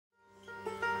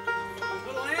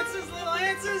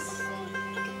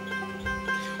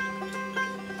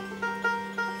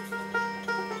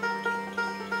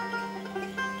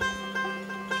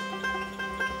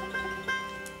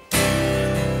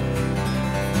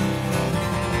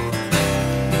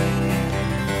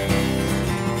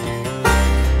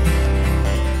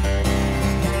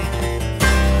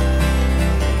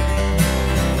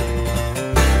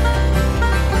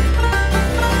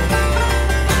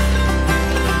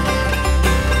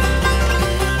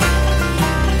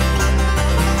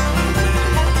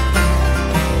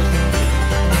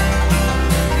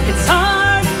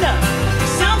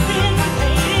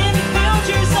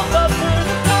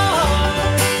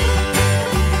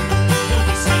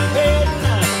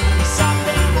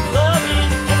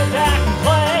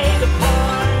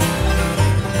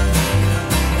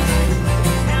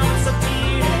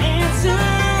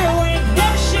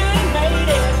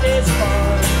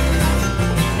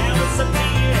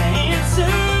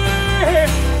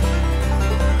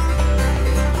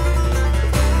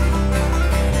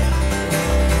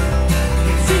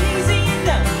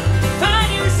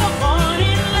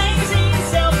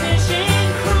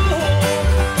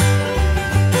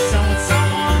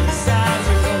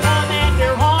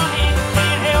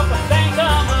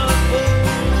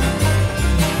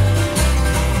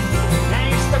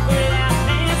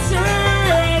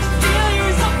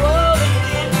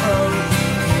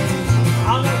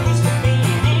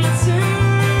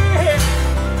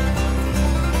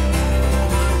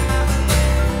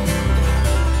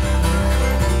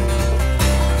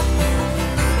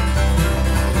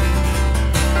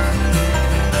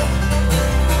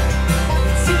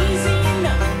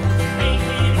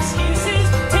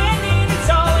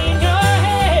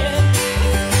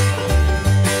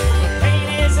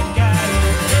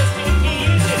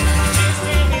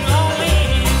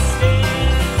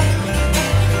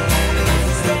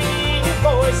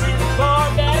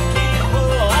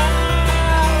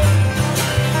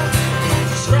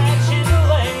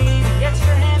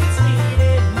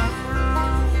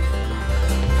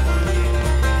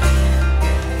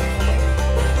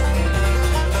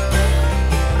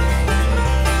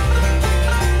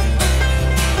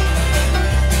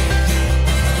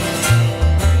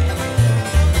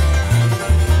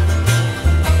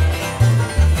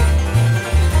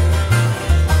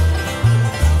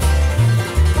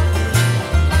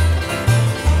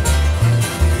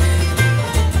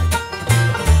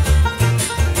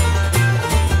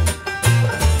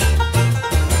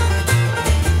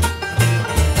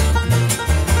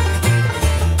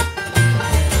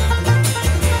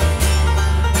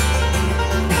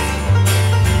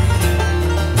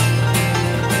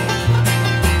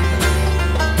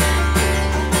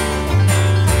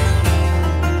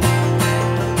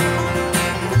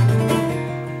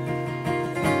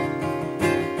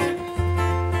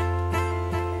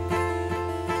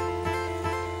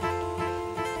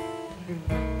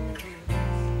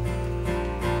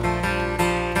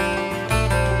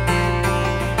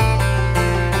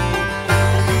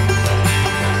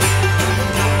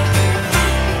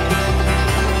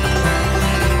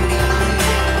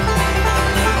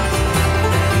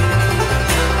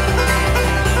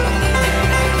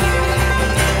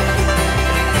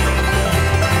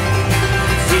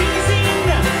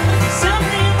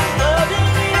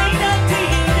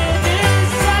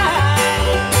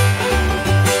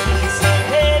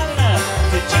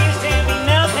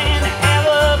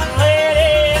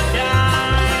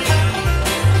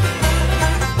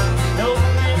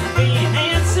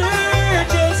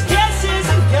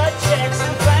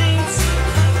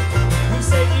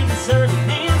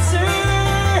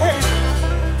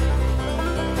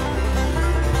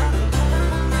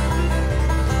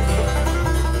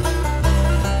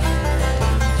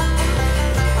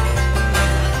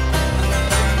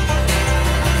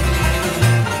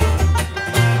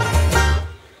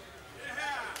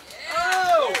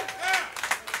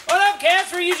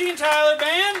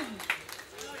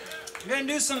We're gonna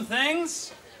do some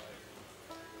things.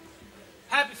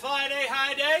 Happy Flyday,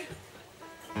 high day.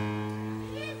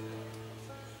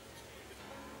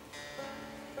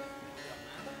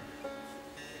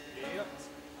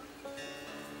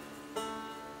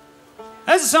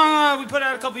 That's a song we put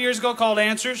out a couple years ago called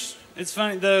Answers. It's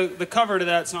funny, the cover to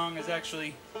that song is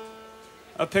actually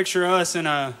a picture of us in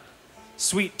a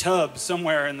sweet tub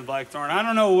somewhere in the Blackthorne. I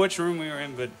don't know which room we were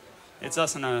in, but it's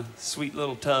us in a sweet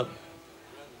little tub.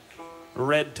 A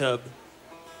red tub.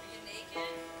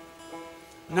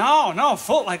 No,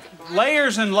 full, like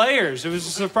layers and layers. It was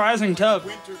a surprising tub.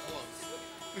 Winter clothes.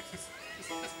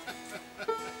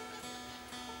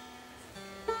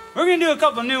 We're going to do a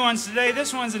couple new ones today.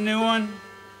 This one's a new one.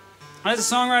 As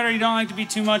a songwriter, you don't like to be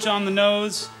too much on the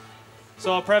nose.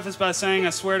 So I'll preface by saying,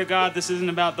 I swear to God, this isn't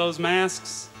about those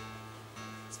masks.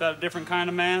 It's about a different kind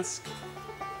of mask.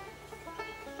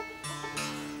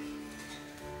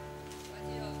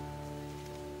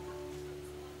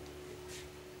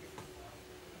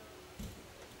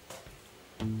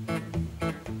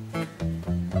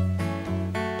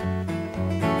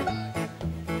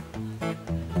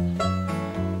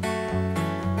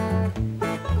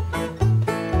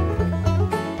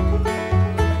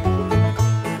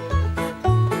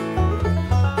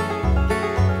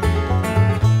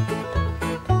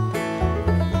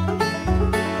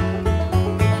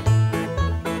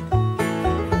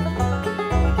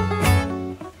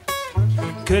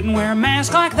 Couldn't wear a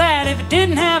mask like that if it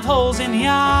didn't have holes in the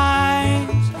eyes.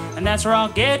 And that's where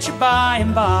I'll get you by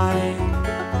and by.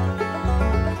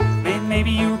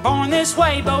 Maybe you were born this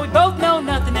way, but we both know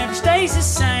nothing ever stays the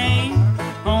same.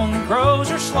 Only grows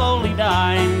or slowly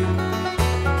dies.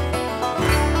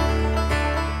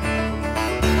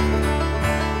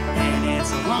 And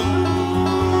it's a long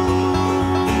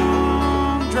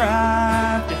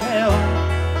drive to hell.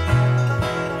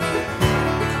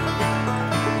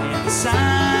 And the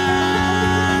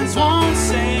signs won't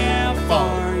say how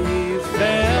far you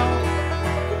fell.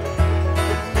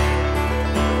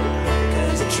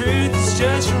 'Cause the truth is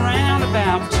just a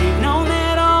roundabout, but you've known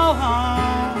that all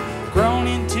along. Grown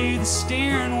into the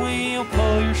steering wheel,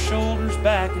 pull your shoulders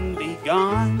back and be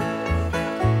gone.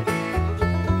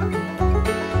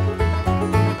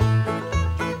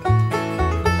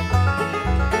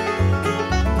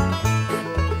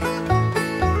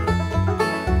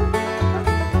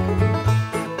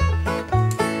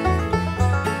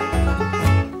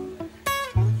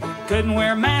 Couldn't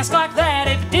wear a mask like that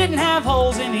if it didn't have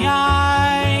holes in the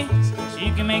eyes, so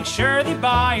you can make sure they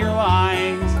buy your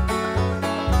lies.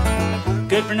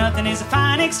 Good for nothing is a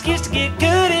fine excuse to get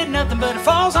good at nothing, but it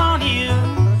falls on you.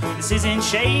 This isn't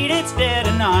shade, it's dead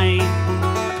of night.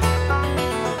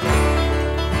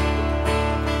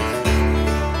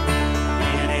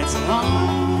 And it's a long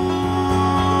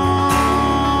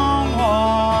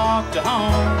walk to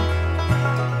home.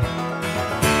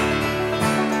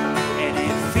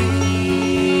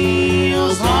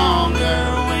 Longer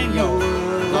when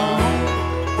you're alone.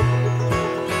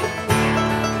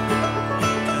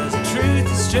 'Cause the truth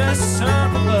is just a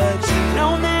circle, but you've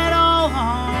known that all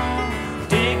along.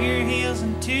 Dig your heels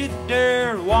into the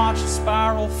dirt, watch the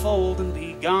spiral fold and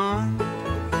be gone.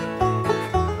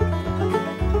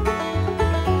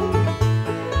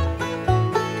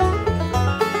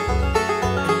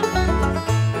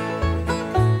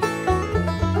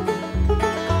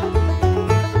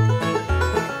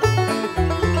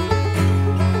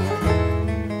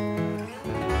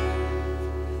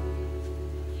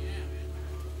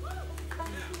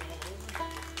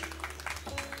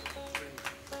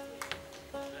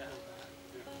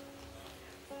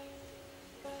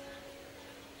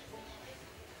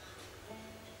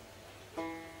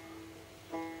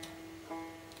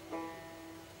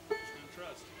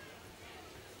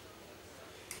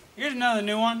 Here's another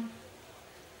new one.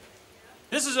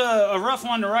 This is a rough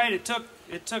one to write. It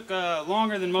took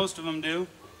longer than most of them do.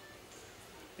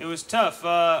 It was tough.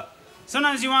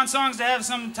 Sometimes you want songs to have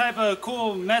some type of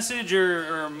cool message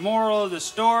or moral of the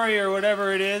story or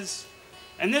whatever it is.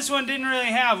 And this one didn't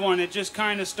really have one. It just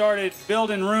kind of started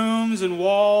building rooms and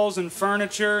walls and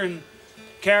furniture and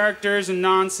characters and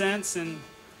nonsense, and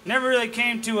never really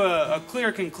came to a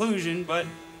clear conclusion, but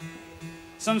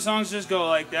some songs just go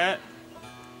like that.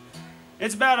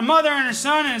 It's about a mother and her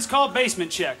son, and it's called Basement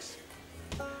Checks.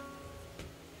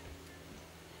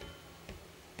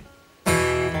 I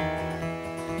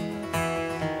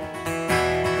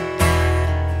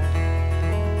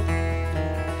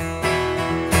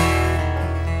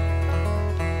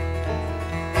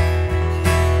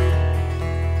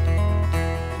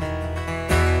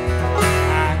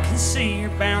can see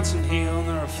your bouncing heel in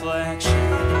the reflection,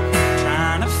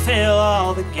 trying to fill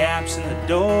all the gaps taps in the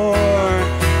door.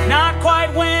 Not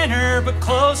quite winter, but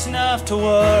close enough to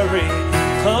worry,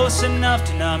 close enough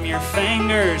to numb your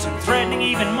fingers and threatening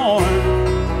even more.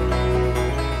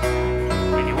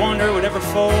 And you wonder whatever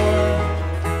for.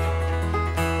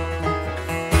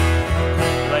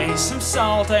 Lay some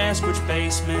salt, ask which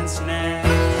basement's next.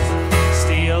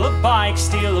 Steal a bike,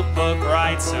 steal a book,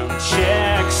 write some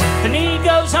checks. The need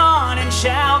goes on and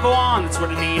shall go on, that's what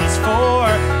a need is for.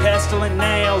 Pestilent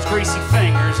nails, greasy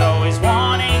fingers, always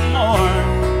wanting more.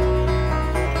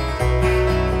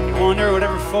 You wonder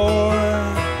whatever for.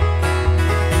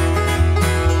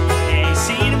 Yeah, you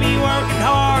seem to be working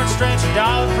hard, stretch a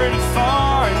dollar pretty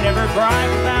far, and never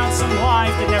gripe about some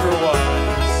life that never was.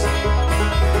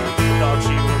 Thought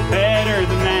you were better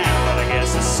than that, but I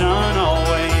guess the sun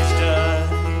always does.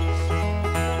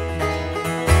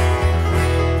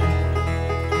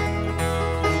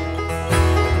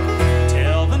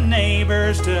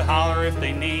 Neighbors to holler if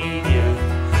they need you.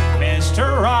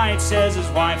 Mr. Right says his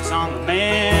wife's on the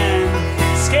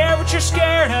mend. Scared what you're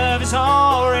scared of has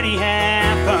already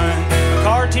happened. A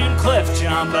cartoon cliff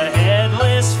jump, a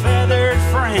headless feathered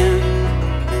friend.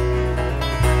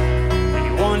 And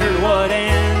you wondered what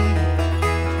end.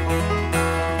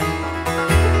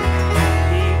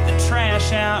 Leave the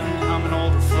trash out and hum an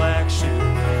old reflection.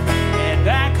 Head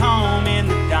back home in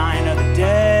the dying of the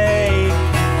day.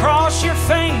 Cross your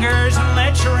fingers and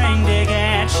let your ring dig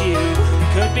at you.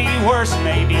 Could be worse,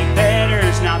 maybe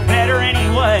better's not better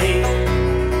anyway.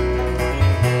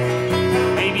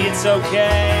 Maybe it's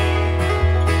okay.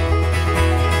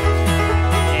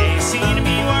 Yeah, you seem to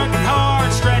be working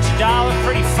hard, stretch a dollar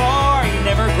pretty far. You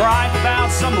never gripe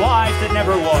about some life that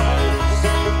never was.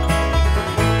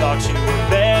 Thought you were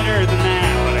better than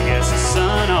that, but I guess the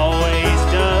sun always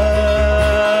does.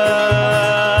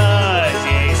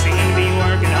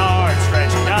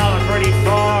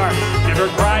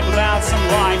 Gripe about some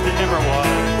life that never was.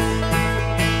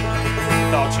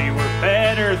 Thought you were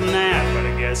better than that, but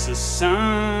I guess the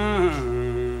sun.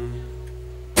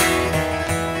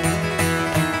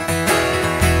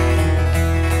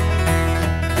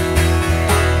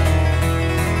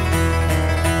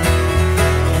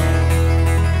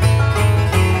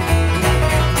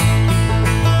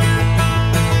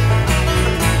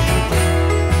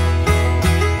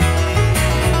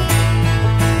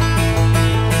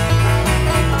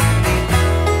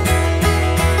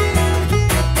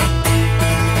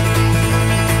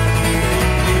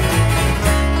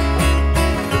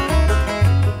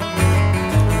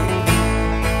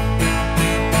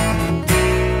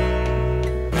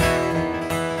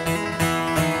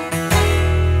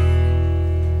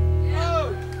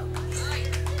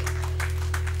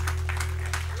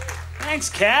 Thanks,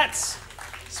 cats.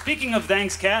 Speaking of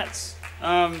thanks, cats,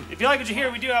 if you like what you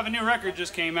hear, we do have a new record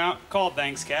just came out called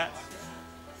Thanks, Cats.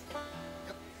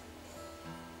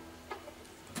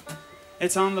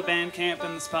 It's on the Bandcamp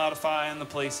and the Spotify and the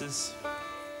places.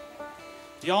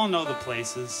 Y'all know the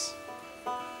places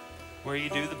where you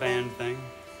do the band thing.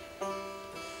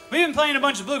 We've been playing a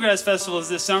bunch of bluegrass festivals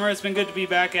this summer. It's been good to be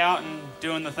back out and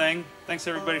doing the thing. Thanks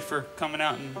everybody for coming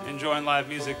out and enjoying live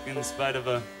music in spite of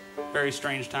a very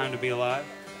strange time to be alive.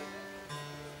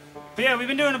 But yeah, we've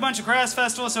been doing a bunch of grass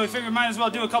festivals, so we figured we might as well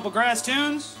do a couple grass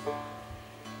tunes.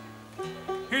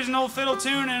 Here's an old fiddle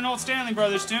tune and an old Stanley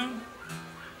Brothers tune.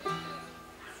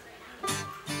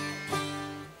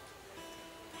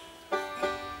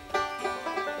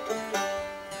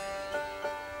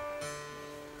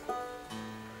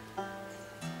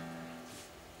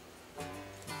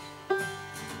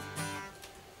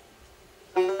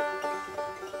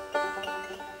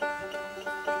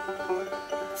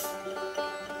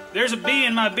 There's a bee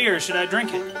in my beer. Should I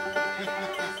drink it?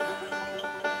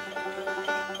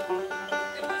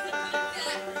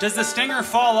 Does the stinger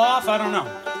fall off? I don't know.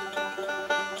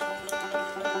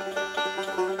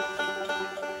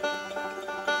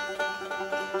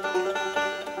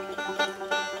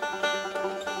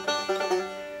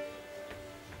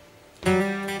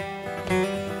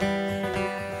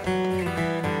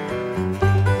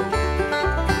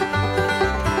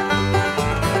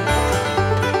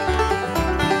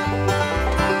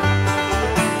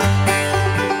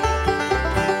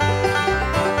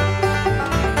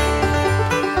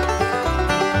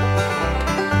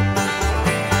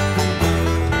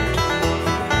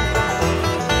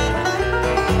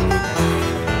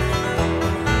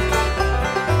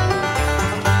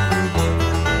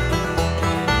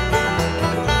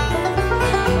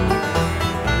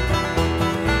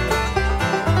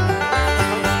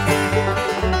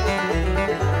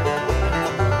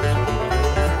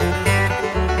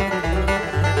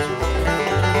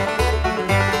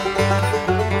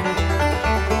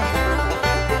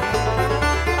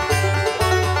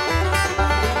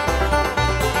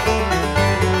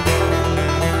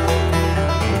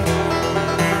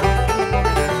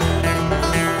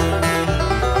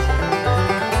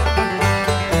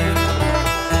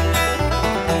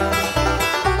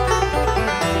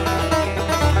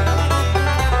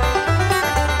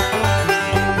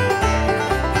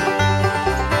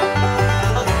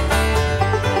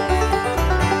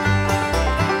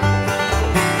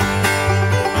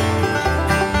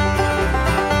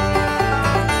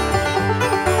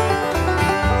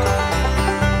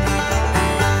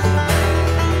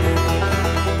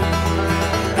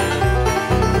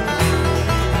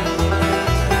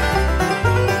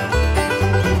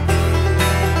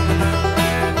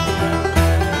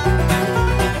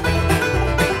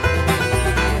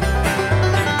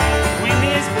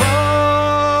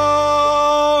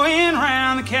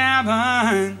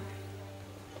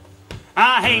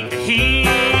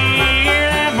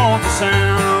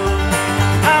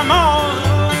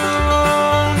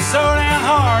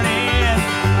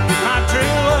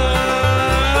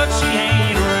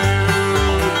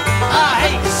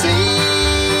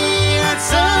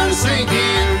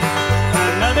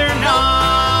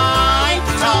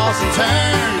 toss and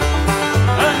turn.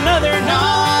 Another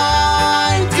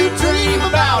night to dream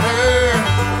about her.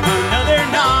 Another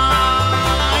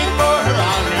night for her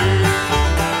I'll yearn.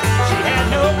 She had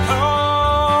no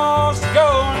cause to go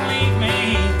and leave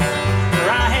me, for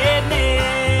I had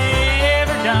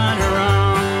never done her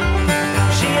wrong.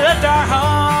 She left our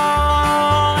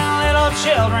home and little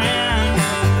children.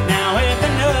 Now with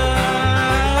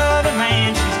another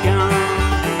man she's gone.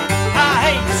 I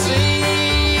hate to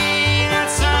see that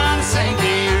sun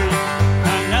sinking.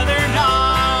 Another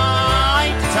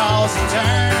night to toss and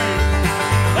turn.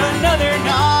 Another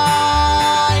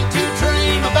night to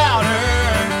dream about her.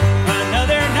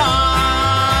 Another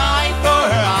night for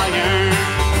her I'll yearn.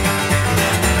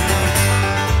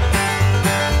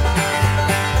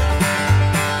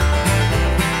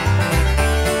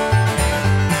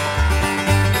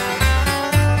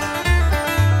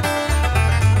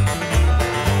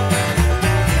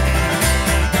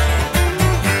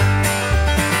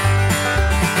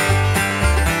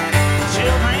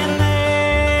 Children,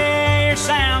 they're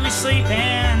soundly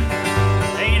sleeping.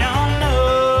 They don't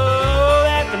know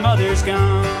that their mother's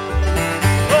gone.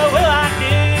 What will I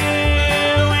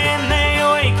do when they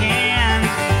awaken?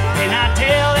 Can I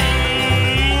tell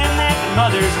them that their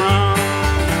mother's wrong?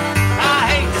 I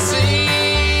hate to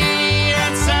see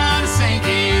that sun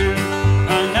sinking.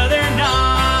 Another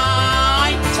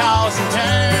night to toss and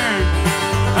turn.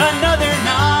 Another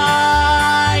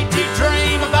night to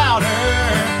dream about her.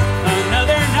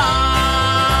 Another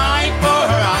night for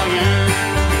her I'll yearn.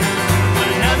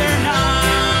 Another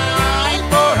night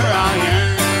for her I'll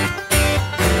yearn.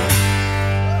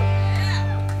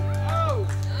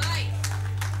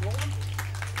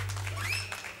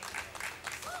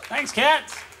 Thanks,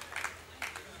 cats.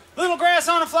 Little grass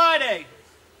on a Flyday.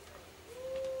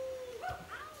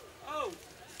 Oh.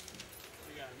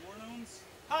 We got more loons?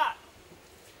 Hot.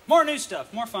 More new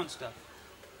stuff, more fun stuff.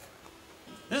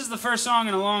 This is the first song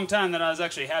in a long time that I was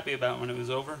actually happy about when it was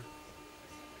over.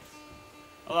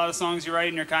 A lot of songs you write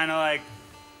and you're kind of like,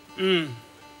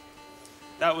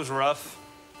 that was rough.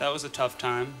 That was a tough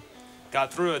time.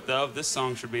 Got through it though. This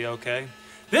song should be okay.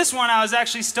 This one I was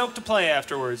actually stoked to play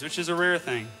afterwards, which is a rare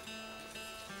thing.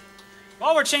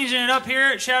 While we're changing it up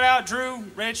here, shout out Drew,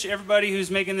 Rich, everybody who's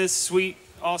making this sweet,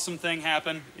 awesome thing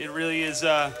happen. It really is,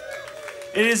 it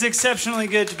is exceptionally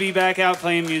good to be back out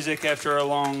playing music after a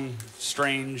long,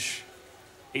 strange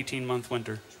 18-month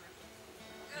winter.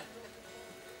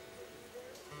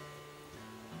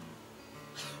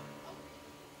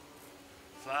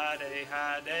 Flyday,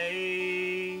 high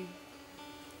day.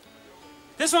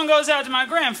 This one goes out to my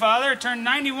grandfather. Turned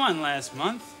 91 last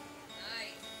month.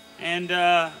 And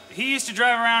he used to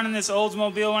drive around in this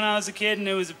Oldsmobile when I was a kid, and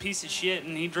it was a piece of shit,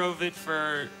 and he drove it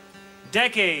for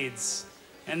decades.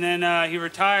 And then he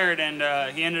retired, and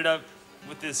he ended up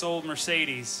with this old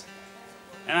Mercedes.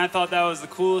 And I thought that was the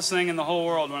coolest thing in the whole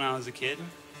world when I was a kid.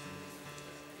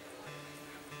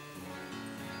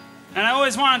 And I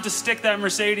always wanted to stick that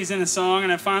Mercedes in a song,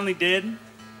 and I finally did.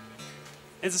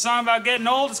 It's a song about getting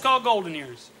old. It's called Golden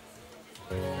Years.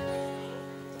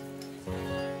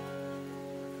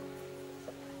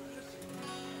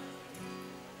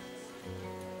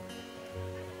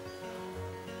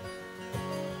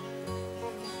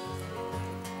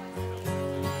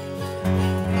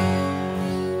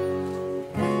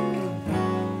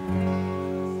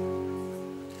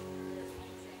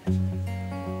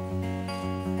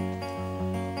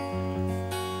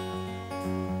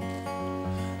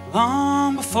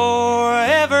 Long before I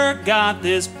ever got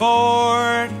this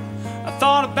bored, I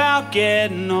thought about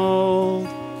getting old.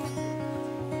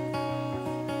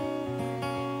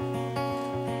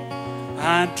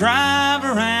 I'd drive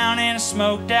around in a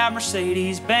smoked out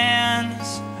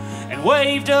Mercedes-Benz and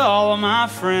wave to all of my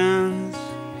friends.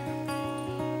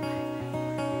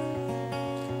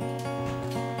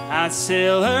 I'd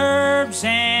sell herbs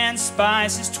and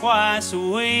spices twice a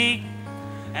week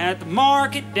at the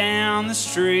market down the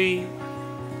street.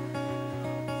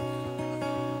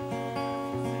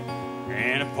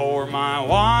 And I pour my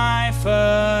wife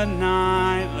a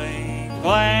nightly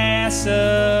glass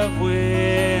of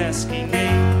whiskey neat.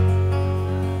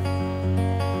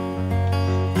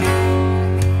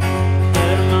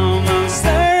 But I'm almost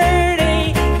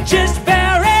 30, just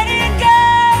about ready to go,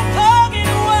 plugging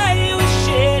away with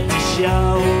shit to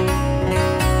show.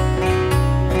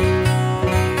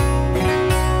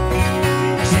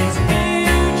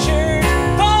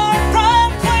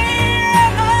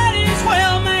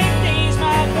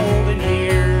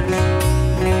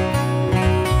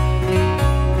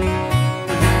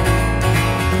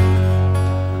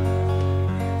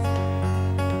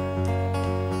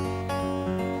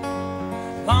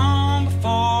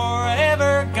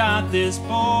 got this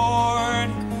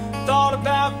bored, thought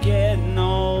about getting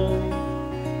old.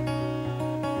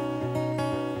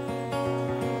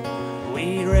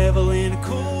 We'd revel in a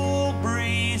cool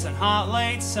breeze on hot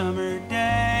late summer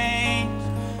days,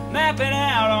 mapping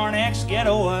out our next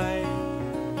getaway.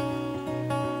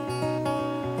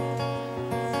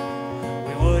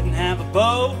 We wouldn't have a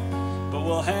boat, but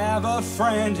we'll have a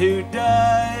friend who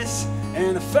does,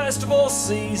 and a festival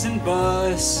season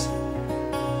bus.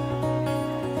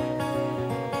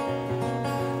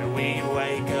 And we'd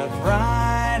wake up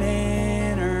bright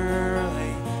and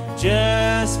early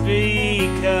just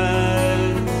because.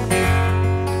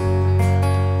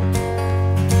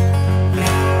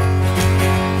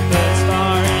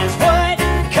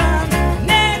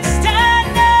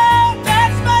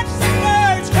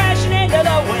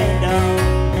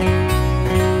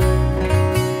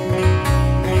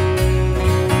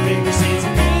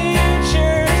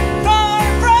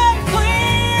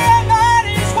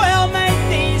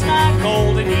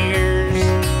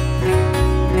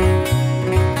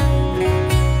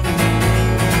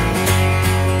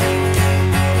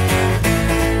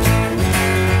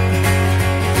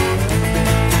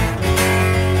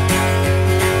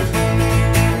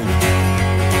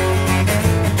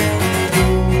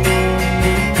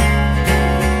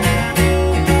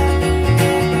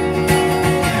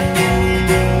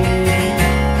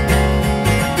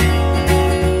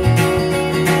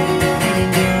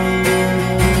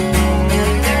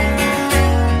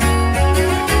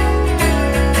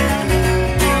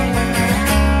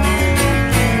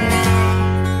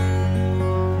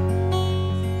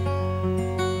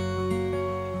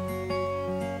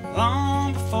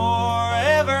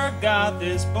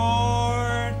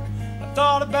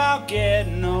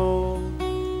 Getting old.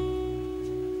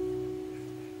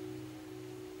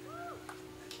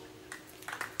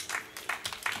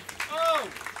 Oh,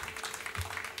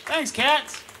 thanks,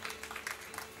 cats.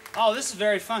 Oh, this is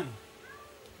very fun.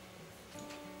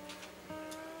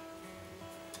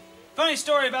 Funny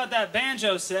story about that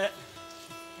banjo set.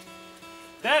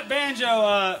 That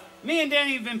banjo, me and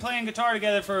Danny have been playing guitar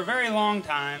together for a very long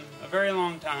time.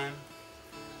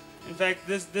 In fact,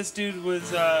 this dude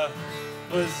was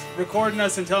recording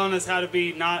us and telling us how to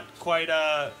be not quite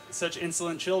such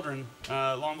insolent children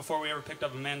long before we ever picked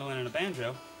up a mandolin and a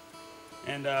banjo.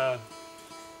 And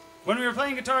when we were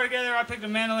playing guitar together, I picked a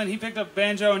mandolin, he picked up a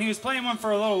banjo, and he was playing one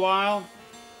for a little while.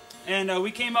 And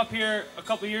we came up here a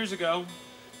couple years ago,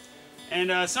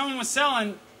 and someone was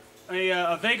selling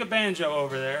a Vega banjo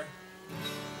over there.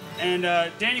 And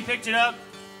Danny picked it up,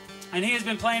 and he has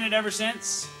been playing it ever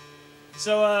since.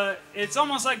 So it's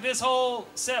almost like this whole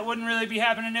set wouldn't really be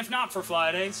happening if not for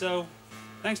Flyday. So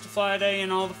thanks to Flyday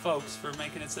and all the folks for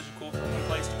making it such a cool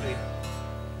place to be.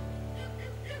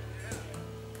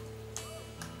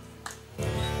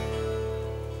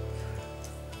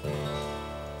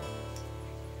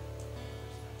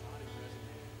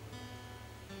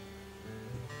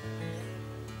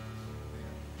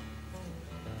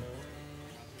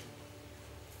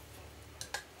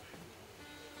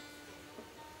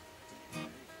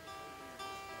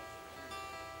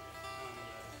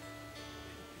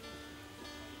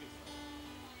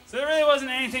 So there really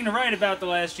wasn't anything to write about the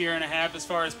last year and a half as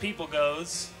far as people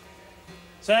goes.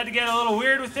 So I had to get a little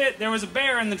weird with it. There was a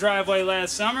bear in the driveway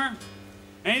last summer,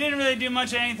 and he didn't really do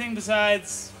much of anything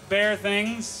besides bear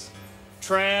things.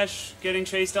 Trash, getting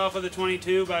chased off with a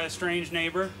 .22 by a strange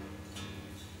neighbor.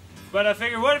 But I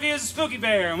figured, what if he was a spooky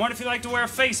bear? And what if he liked to wear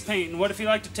face paint? And what if he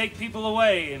liked to take people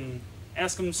away and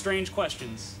ask them strange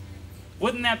questions?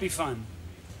 Wouldn't that be fun?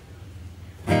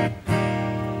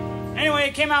 Anyway,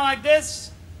 it came out like this.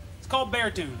 It's called Bear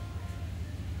Tune.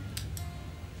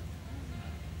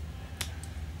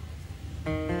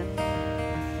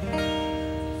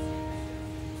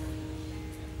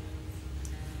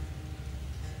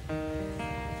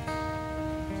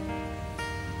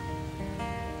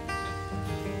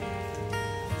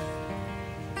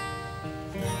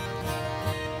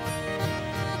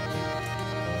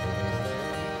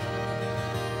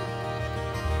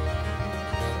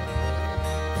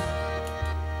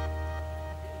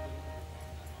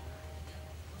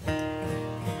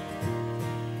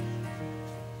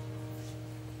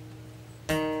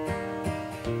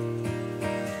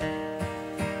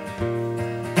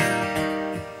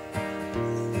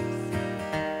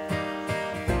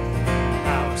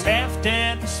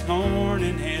 This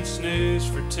morning, hit snooze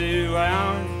for 2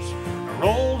 hours. I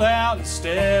rolled out and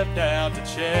stepped out to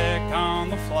check on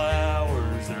the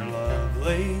flowers. They're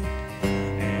lovely,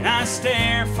 and I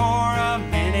stare for a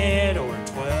minute or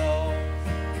 12.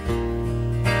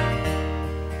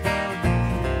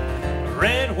 A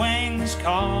red wing's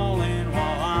calling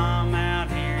while I'm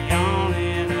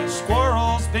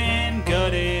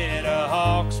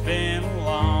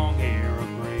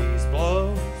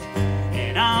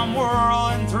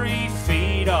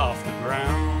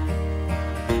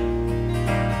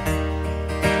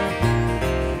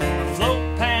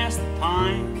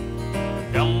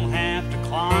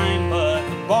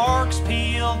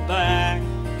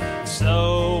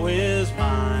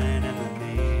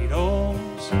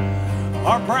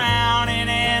are browning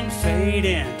and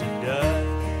fading to dust.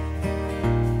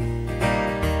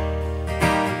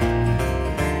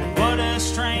 What a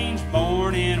strange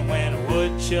morning when a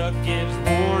woodchuck gives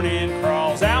warning,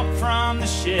 crawls out from the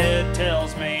shed,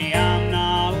 tells me I'm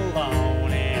not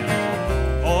alone in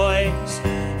a voice,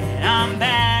 and I'm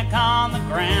back on the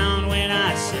ground when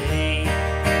I see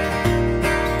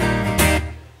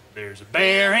there's a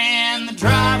bear in the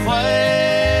driveway.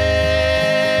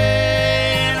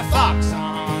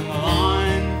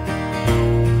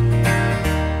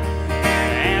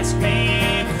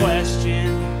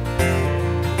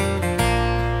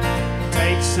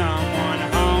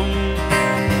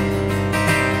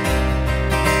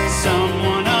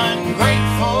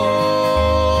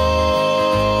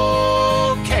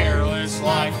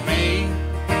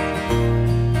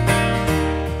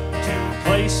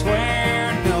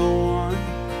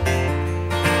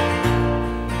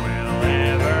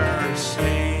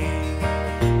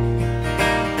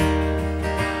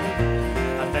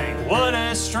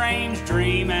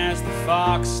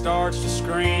 Fox starts to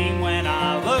scream. When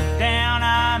I look down,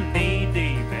 I'm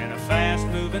knee-deep in a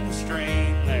fast-moving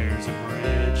stream. There's a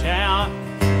bridge out,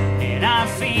 and I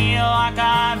feel like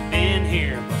I've been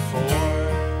here before.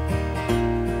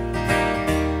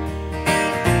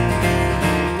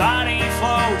 Body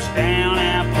floats down,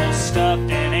 apple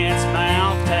stuffed in its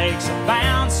mouth, takes a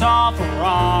bounce off a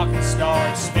rock and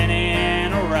starts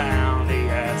spinning around. He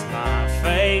has my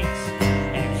face,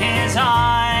 and his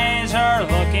eyes are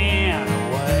looking away.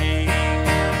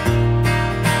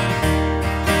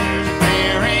 There's a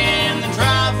bear in the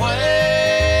driveway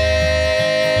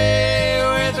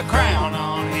with a crown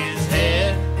on his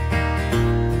head.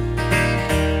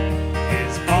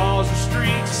 His paws are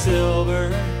streaked silver,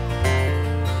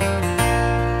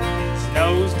 his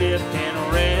nose dipped in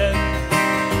red.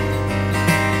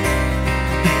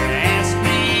 Ask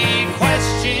me a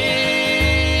question,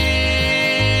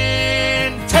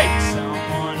 take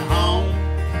someone home.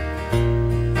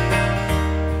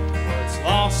 What's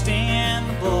lost in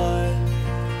the blood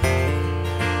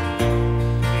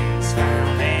is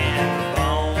found in the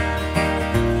bone.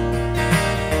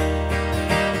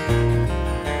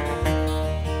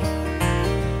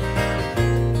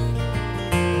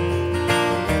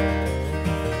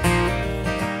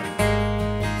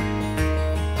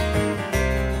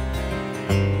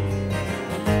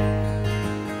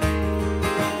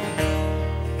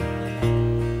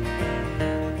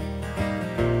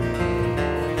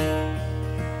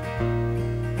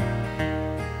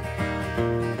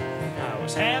 I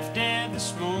was half dead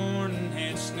this morning,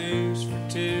 hit snooze for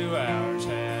 2 hours.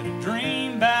 Had a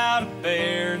dream about a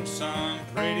bear and some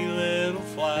pretty little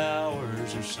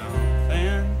flowers or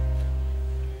something.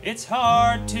 It's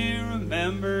hard to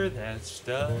remember that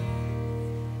stuff.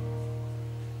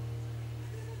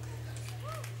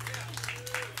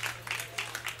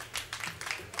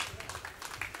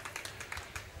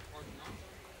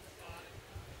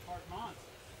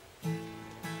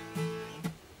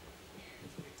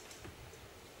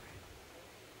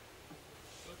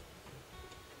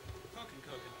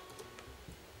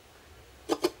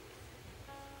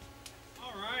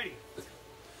 Alrighty.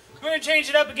 We're going to change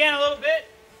it up again a little bit.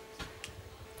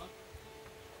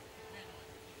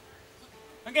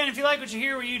 Again, if you like what you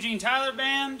hear, we're Eugene Tyler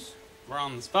Band. We're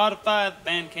on the Spotify, the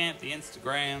Bandcamp, the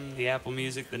Instagram, the Apple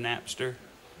Music, the Napster,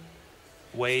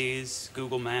 Waze,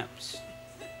 Google Maps.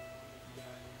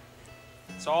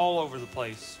 It's all over the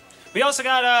place. We also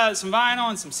got some vinyl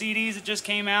and some CDs that just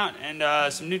came out,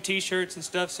 and some new t-shirts and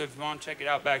stuff, so if you want to check it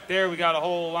out back there, we got a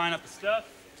whole lineup of stuff.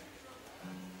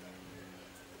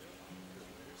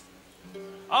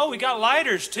 Oh, we got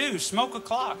lighters too. Smoke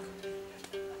o'clock.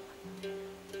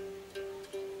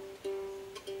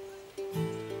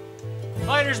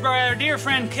 Lighters by our dear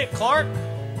friend Kit Clark.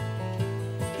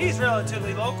 He's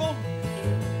relatively local.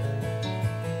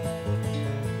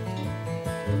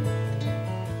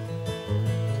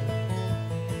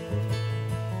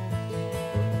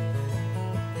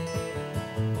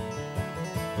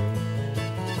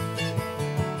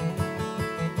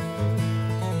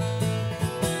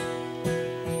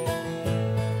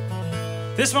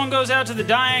 This one goes out to the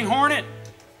Dying Hornet.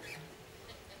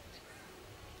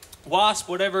 Wasp,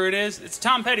 whatever it is. It's a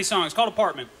Tom Petty song. It's called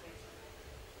Apartment.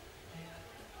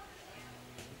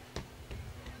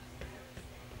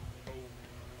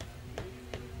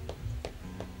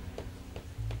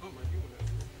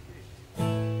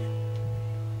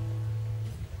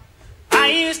 I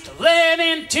used to live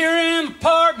in a two-room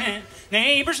apartment.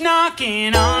 Neighbors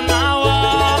knocking on my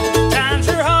wall. Times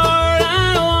are hard,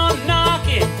 I don't want to knock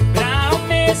it, but I don't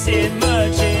miss it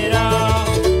much at all.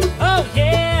 Oh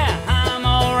yeah, I'm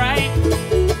alright.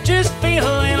 Just feel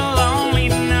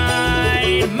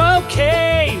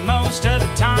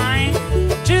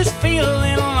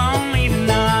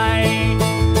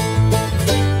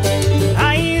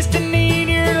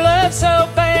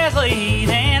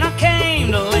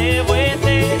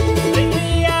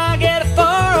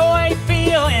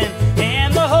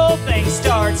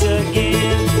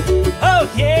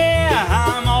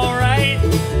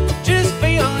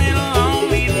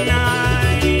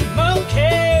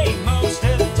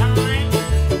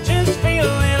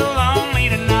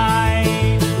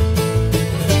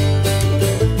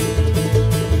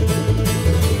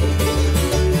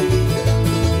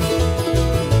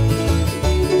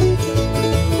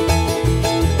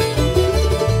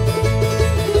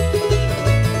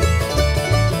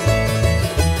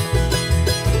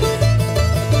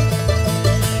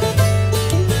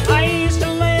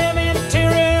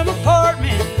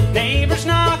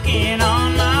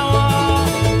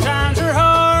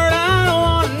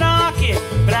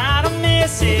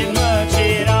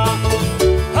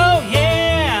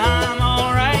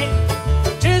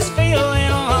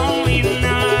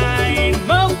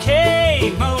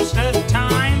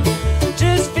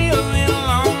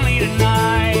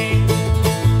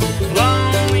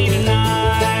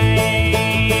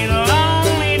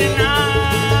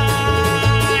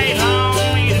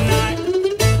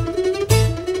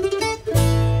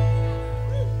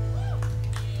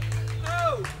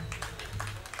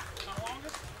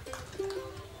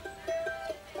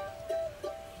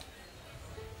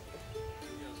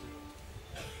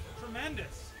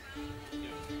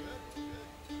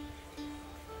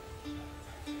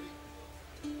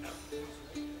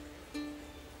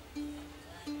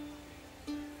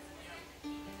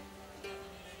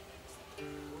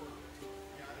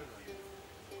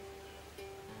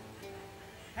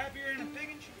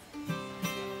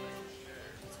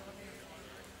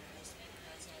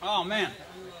Oh, man.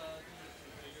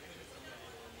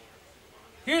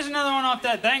 Here's another one off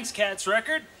that Thanks Cats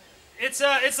record. It's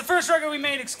the first record we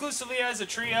made exclusively as a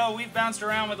trio. We've bounced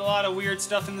around with a lot of weird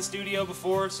stuff in the studio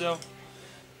before, so...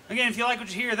 Again, if you like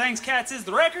what you hear, Thanks Cats is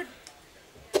the record.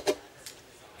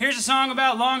 Here's a song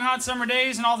about long, hot summer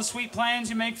days and all the sweet plans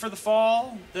you make for the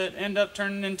fall that end up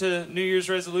turning into New Year's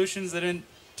resolutions that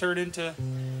turn into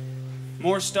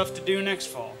more stuff to do next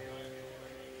fall.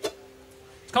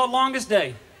 It's called Longest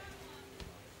Day.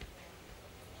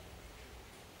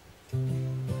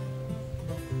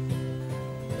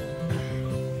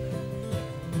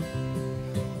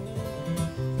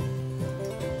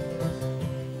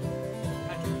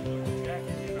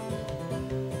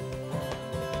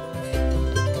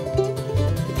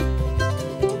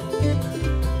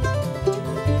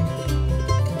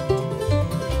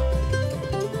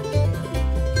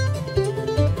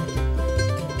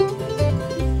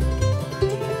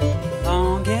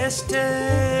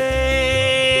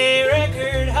 Day,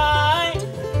 record high,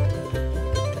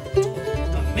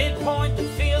 a midpoint that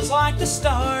feels like the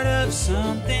start of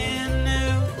something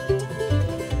new.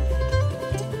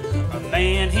 A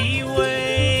man, he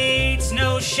waits,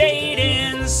 no shade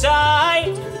in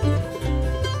sight,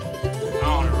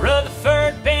 on a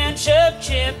Rutherford bench of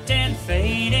chipped and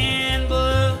fading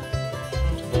blue.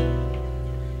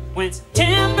 When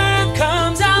September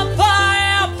comes, I'll fly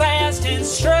out fast and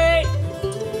straight,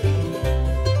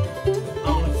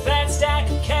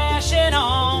 and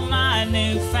all my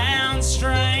newfound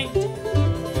strength.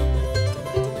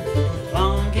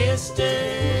 Longest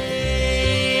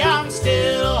day, I'm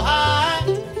still high.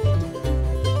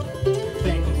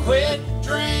 Think I'll quit,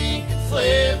 drink, and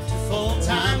flip to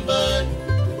full-time bud.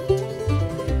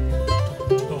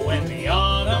 But when the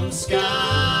autumn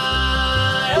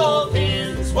sky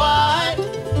opens wide,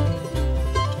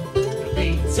 the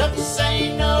beats up to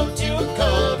say no to a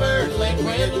covered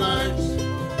liquid lunch.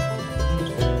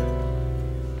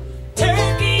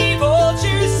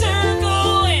 Vultures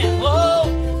circling low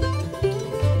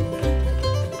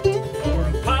for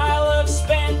a pile of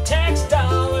spent tax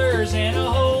dollars in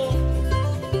a hole.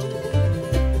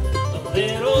 A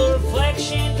little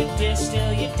reflection could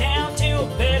distill you down to a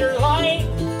better light,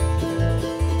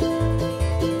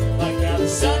 like how the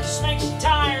sun just makes you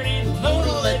tired and the moon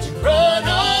will let you run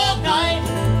all night.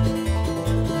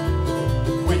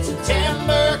 When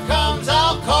September comes,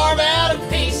 I'll carve out a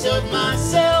piece of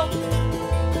myself,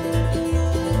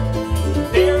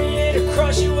 bury it or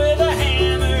crush it with a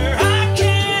hammer, I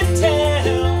can't tell.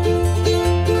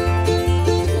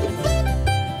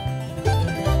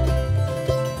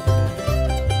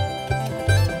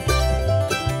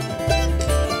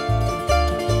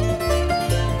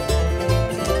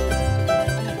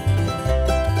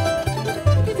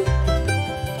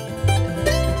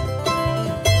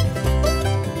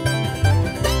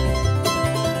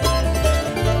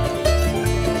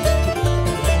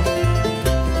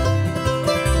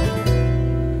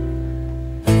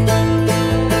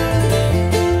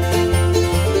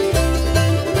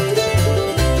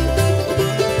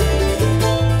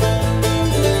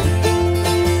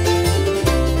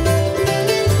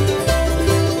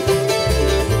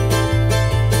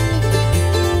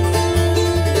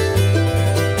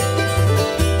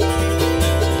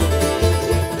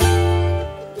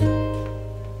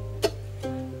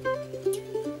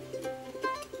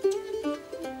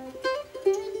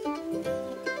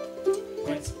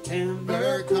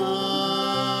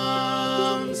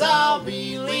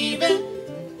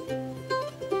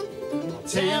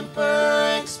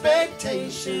 Temper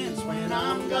expectations when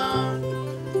I'm gone.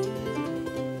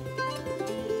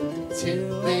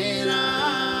 Till then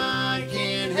I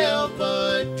can't help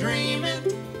but dreaming.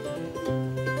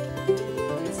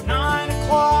 It's 9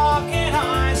 o'clock and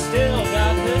I still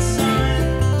got the sun.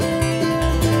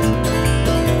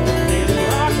 Little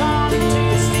rock on into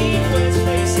a steep west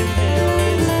facing hill.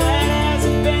 It's flat as a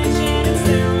bench and it's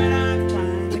there when I'm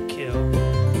trying to kill.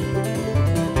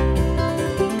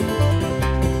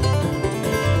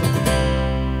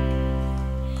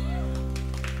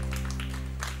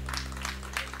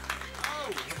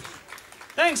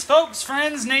 Thanks, folks,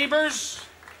 friends, neighbors,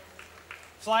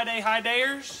 Flyday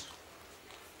high-dayers.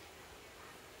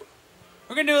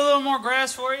 We're going to do a little more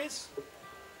grass for you.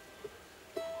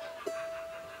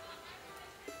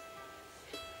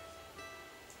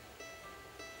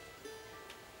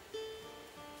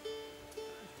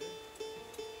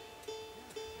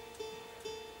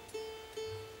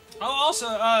 Oh, also,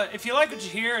 if you like what you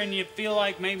hear and you feel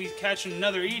like maybe catching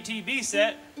another ETB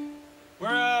set,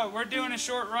 we're doing a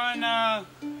short run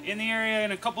in the area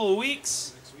in a couple of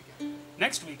weeks.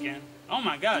 Next weekend. Oh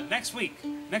my God! Next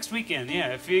weekend.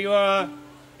 Yeah.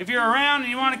 If If you're around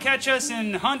and you want to catch us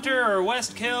in Hunter or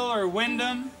Westkill or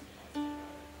Wyndham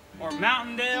or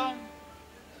Mountaindale,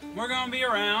 we're going to be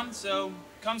around, so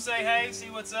come say hey, see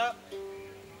what's up.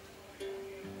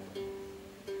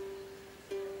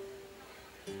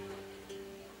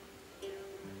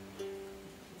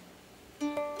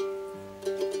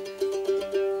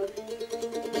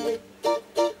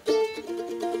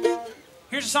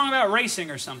 Here's a song about racing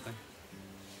or something.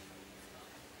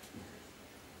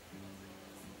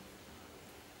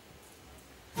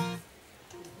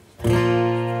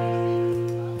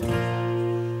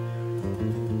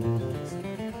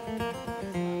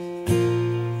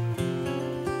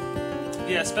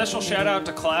 Yeah, special shout out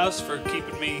to Klaus for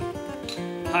keeping me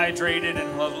hydrated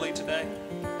and lovely today.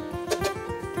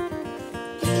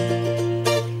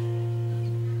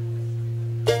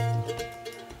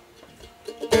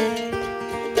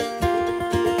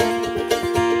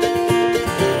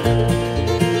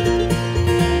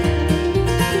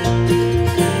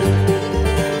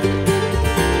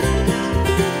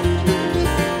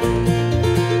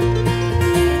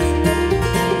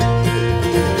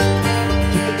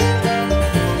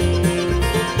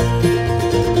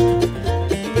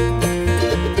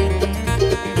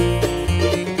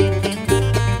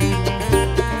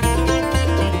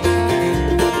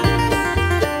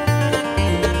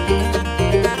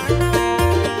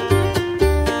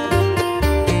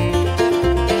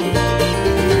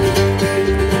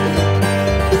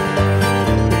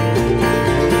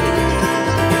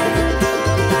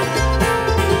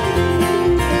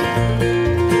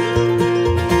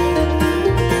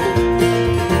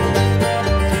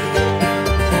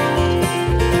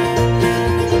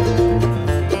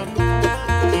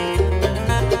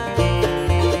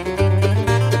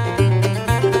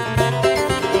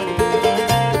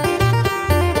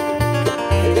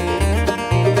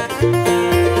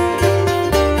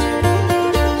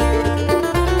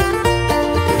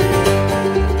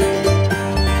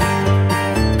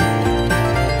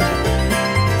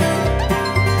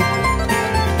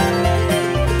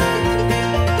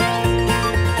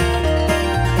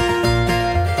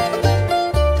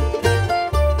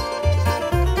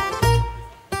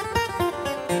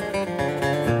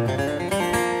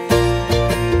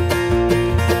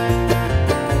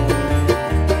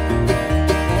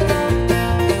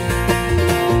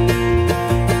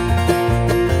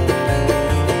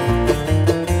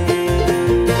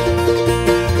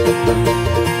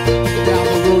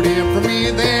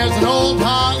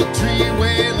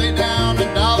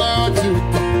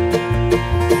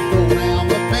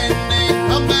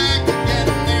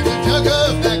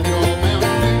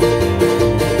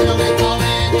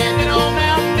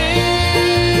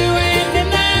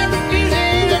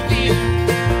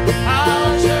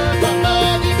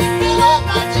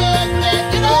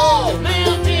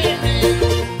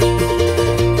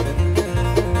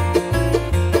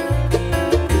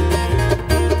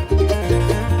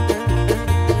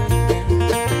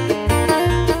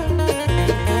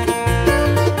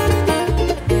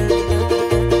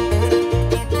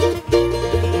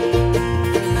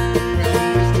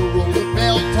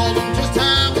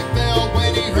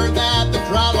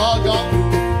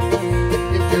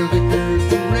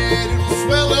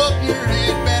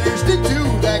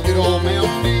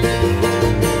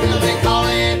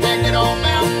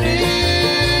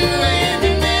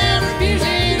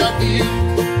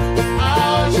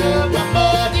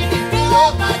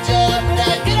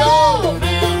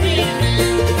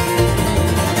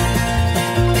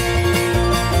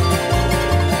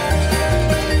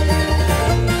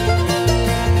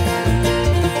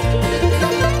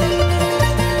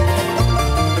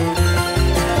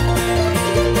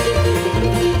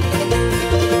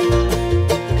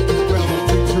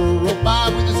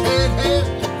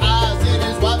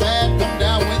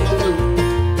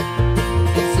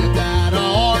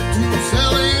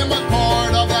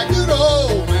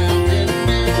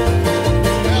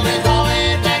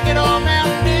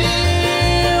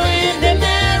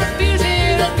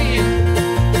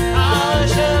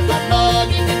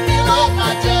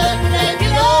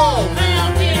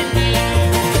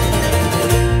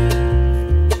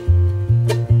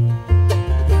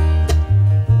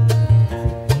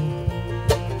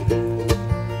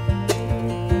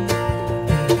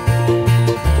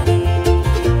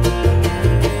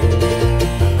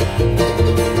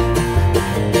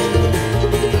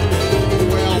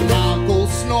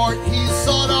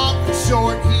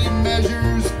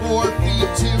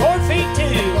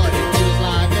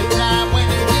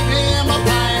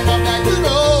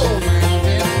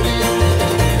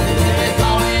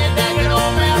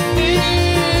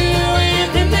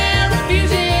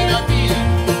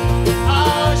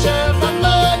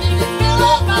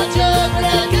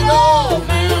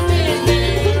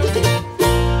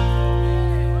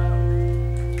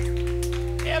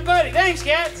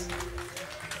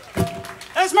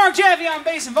 Marc Jaffee on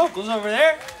bass and vocals over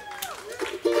there.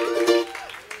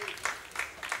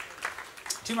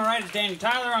 To my right is Danny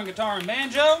Tyler on guitar and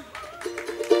banjo.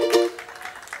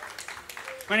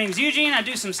 My name's Eugene, I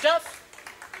do some stuff.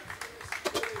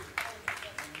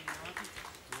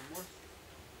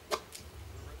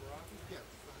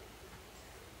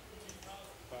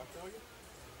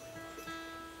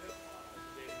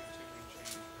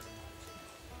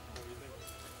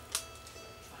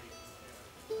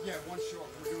 Yeah, one short.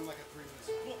 We're doing like a 3 minute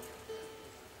song.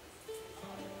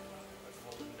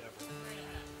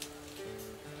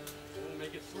 We'll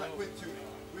make it slow. Like with tuning.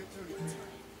 With tuning.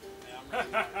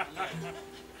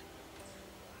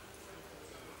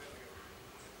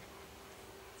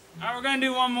 Alright, we're gonna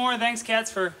do one more. Thanks,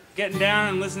 cats, for getting down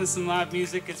and listening to some live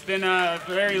music. It's been a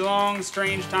very long,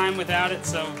 strange time without it,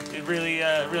 so it really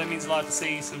means a lot to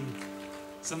see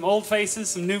some old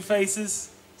faces, some new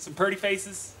faces, some pretty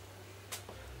faces.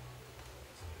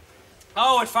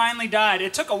 Oh, it finally died.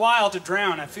 It took a while to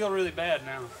drown. I feel really bad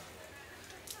now.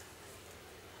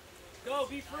 Go,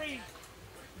 be free.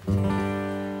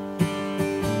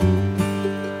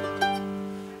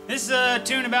 This is a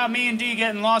tune about me and Dee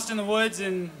getting lost in the woods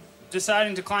and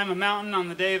deciding to climb a mountain on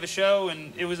the day of a show,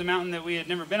 and it was a mountain that we had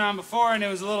never been on before, and it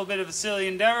was a little bit of a silly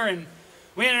endeavor, and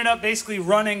we ended up basically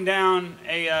running down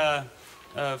a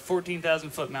 14,000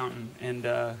 foot mountain, and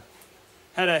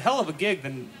had a hell of a gig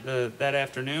that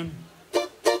afternoon.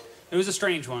 It was a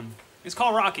strange one. It's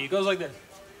called Rocky. It goes like this.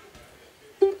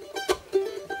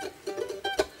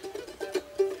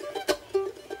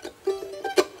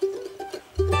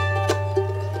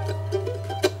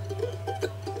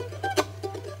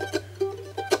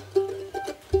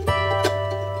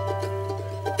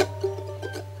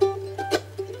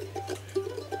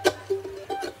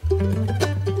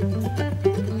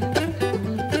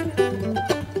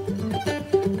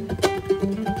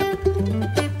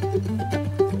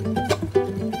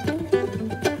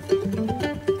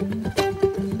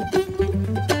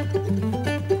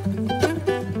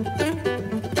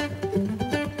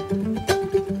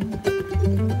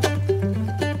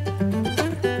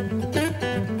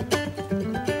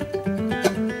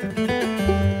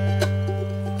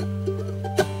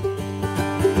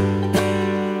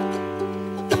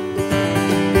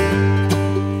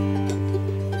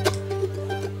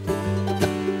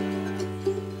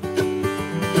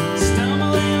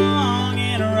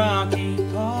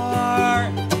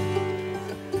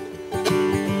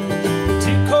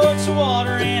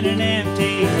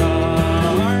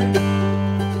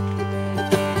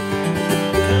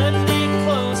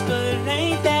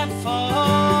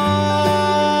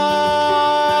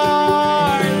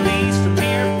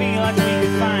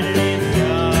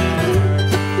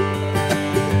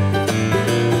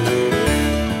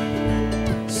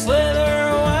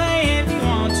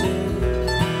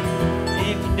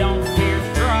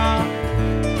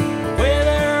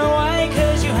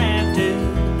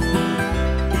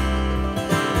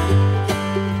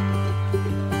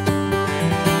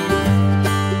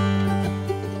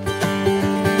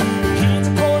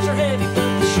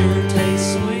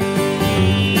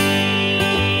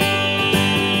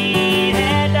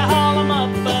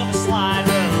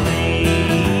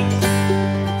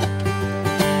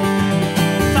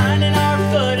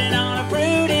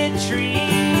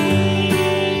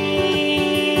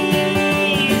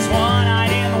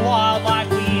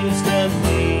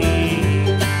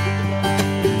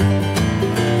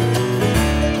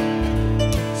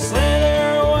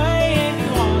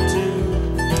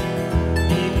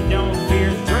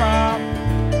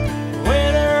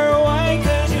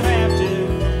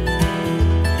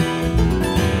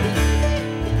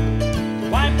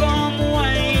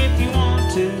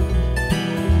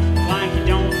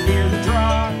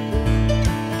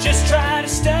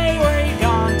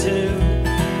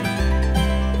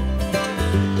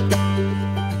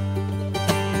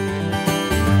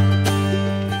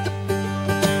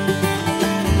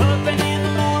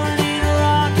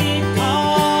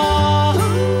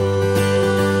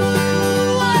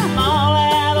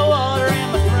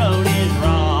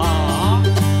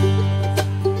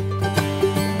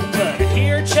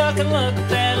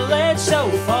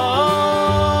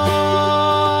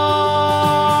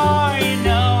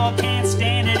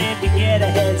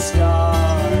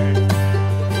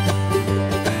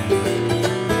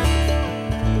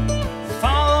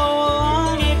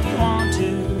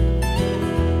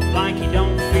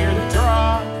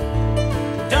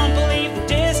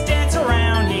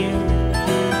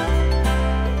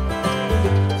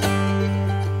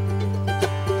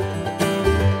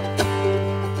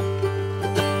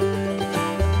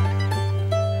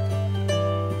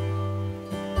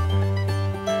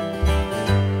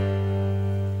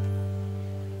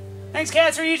 Thanks,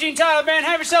 cats, for Eugene Tyler Band.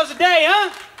 Have yourselves a day,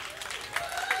 huh?